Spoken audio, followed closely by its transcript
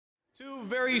Two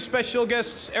very special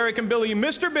guests, Eric and Billy,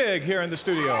 Mr. Big, here in the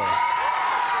studio.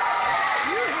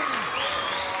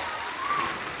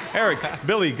 Eric,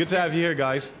 Billy, good to have you here,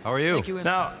 guys. How are you? Thank you.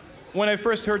 Now, when I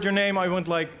first heard your name, I went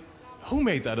like, who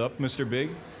made that up, Mr.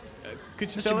 Big?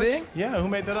 Could you tell us? Mr. Big? Yeah, who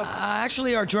made that up?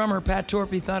 Actually, our drummer, Pat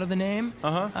Torpy, thought of the name.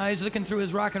 He's looking through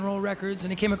his rock and roll records,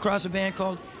 and he came across a band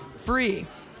called Free.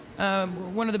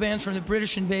 One of the bands from the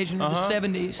British invasion of the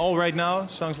 70s. All Right Now,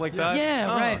 songs like that? Yeah,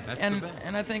 right. That's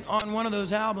And I think on one of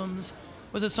those albums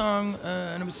was a song,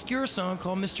 an obscure song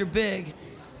called Mr. Big.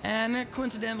 And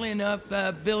coincidentally enough,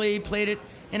 Billy played it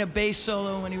in a bass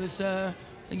solo when he was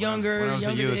younger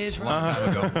days.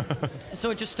 So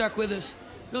it just stuck with us.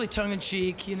 Really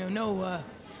tongue-in-cheek, you know, no...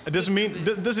 Does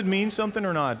it mean something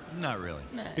or not? Not really.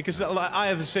 Nah. Because I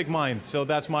have a sick mind, so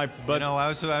that's my... But you know,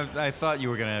 I thought you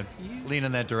were going to lean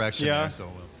in that direction there,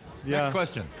 so next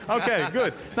question. Okay,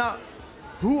 good. Now,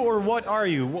 who or what are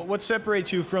you? What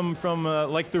separates you from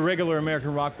like the regular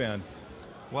American rock band?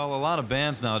 Well, a lot of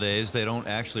bands nowadays, they don't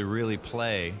actually really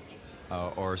play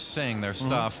or sing their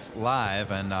stuff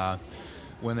live, and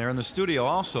when they're in the studio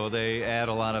also, they add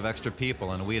a lot of extra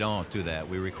people, and we don't do that.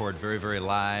 We record very, very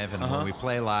live, and when we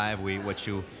play live, what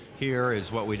you hear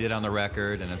is what we did on the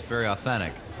record, and it's very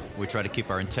authentic. We try to keep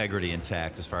our integrity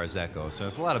intact as far as that goes. So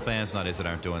there's a lot of bands nowadays that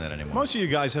aren't doing that anymore. Most of you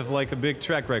guys have like a big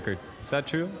track record. Is that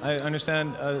true? I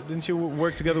understand. Didn't you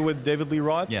work together with David Lee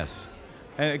Roth? Yes.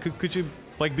 And could you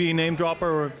like be a name dropper,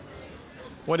 or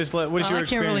what is your experience? I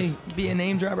can't really be a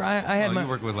name dropper. I had you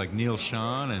worked with like Neil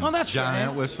Schon and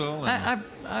Giant Whistle. And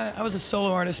I was a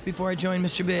solo artist before I joined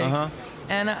Mr. Big.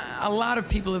 And a lot of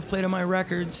people have played on my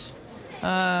records.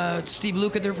 Steve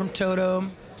Lukather from Toto.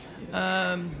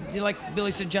 Like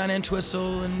Billy said, John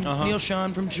Entwistle and Neil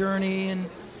Schon from Journey. And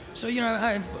so, you know,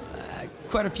 I have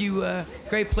quite a few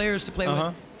great players to play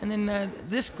with. And then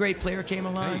this great player came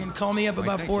along and called me up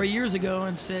about 4 years ago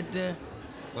and said,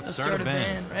 let's start a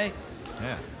band, right?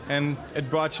 Yeah. And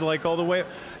it brought you like all the way.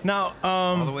 Now,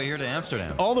 all the way here to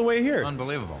Amsterdam. All the way here.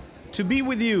 Unbelievable. To be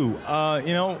with you,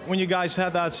 you know, when you guys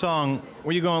had that song,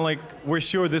 were you going like, we're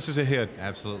sure this is a hit?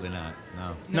 Absolutely not.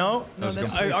 No. No?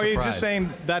 Are you just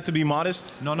saying that to be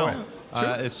modest? No, no.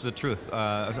 It's the truth.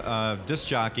 Disc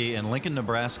jockey in Lincoln,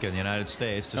 Nebraska, in the United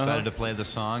States, decided to play the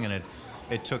song, and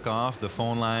it took off. The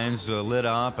phone lines lit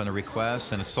up, and the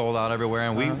requests, and it sold out everywhere,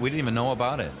 and we didn't even know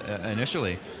about it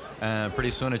initially. Pretty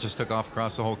soon it just took off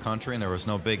across the whole country, and there was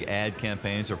no big ad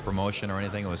campaigns or promotion or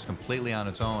anything. It was completely on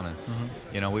its own. And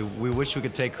you know, we wish we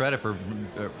could take credit for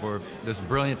this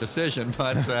brilliant decision,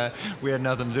 but we had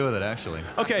nothing to do with it, actually.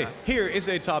 Okay, here is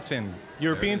a top 10.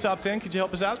 European top 10. Could you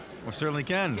help us out? We certainly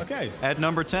can. Okay. At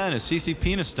number 10 is CC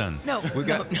Peniston. No, we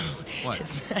got, no.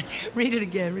 What? Read it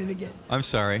again, read it again. I'm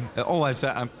sorry.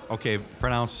 Okay,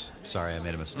 pronounce, sorry, I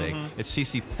made a mistake. It's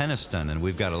CC Peniston, and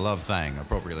we've got a love thing,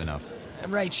 appropriately enough.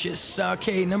 Righteous.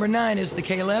 Okay, number 9 is the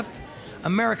KLF.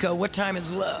 America, What Time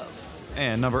Is Love?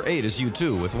 And number 8 is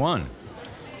U2 with One.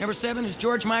 Number 7 is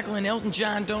George Michael and Elton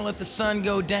John, Don't Let the Sun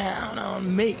Go Down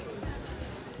on Me.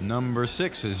 Number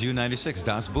 6 is U96,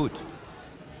 Das Boot.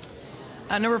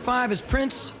 Number 5 is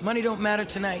Prince, Money Don't Matter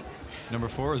Tonight. Number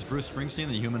 4 is Bruce Springsteen,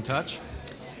 The Human Touch.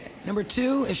 Number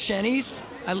 2 is Shanice,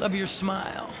 I Love Your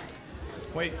Smile.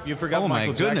 Wait, you forgot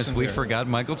Michael Jackson. Oh my goodness, we forgot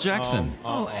Michael Jackson.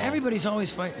 Everybody's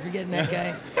always forgetting that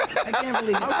guy. I can't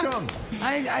believe it. How come?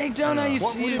 I don't know.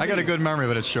 I got a good memory,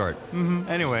 but it's short.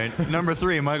 Anyway, number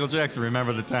 3, Michael Jackson,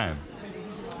 Remember the Time.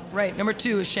 Right, number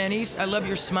 2 is Shanice, I Love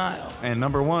Your Smile. And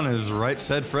number 1 is Right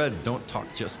Said Fred, Don't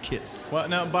Talk, Just Kiss. Well,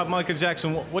 now, about Michael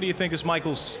Jackson, what do you think is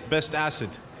Michael's best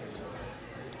asset?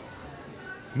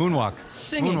 Moonwalk.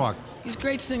 Singing. Moonwalk. He's a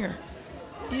great singer.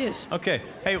 He is. Okay.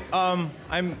 Hey,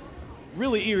 I'm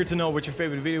really eager to know what your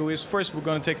favorite video is. First, we're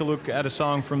going to take a look at a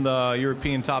song from the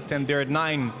European Top 10. There at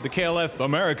 9, the KLF,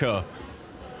 America.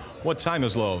 What Time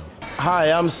Is Love?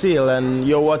 Hi, I'm Seal, and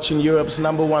you're watching Europe's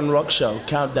 #1 rock show,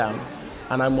 Countdown.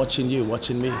 And I'm watching you,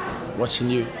 watching me, watching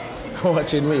you,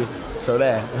 watching me. So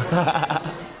there.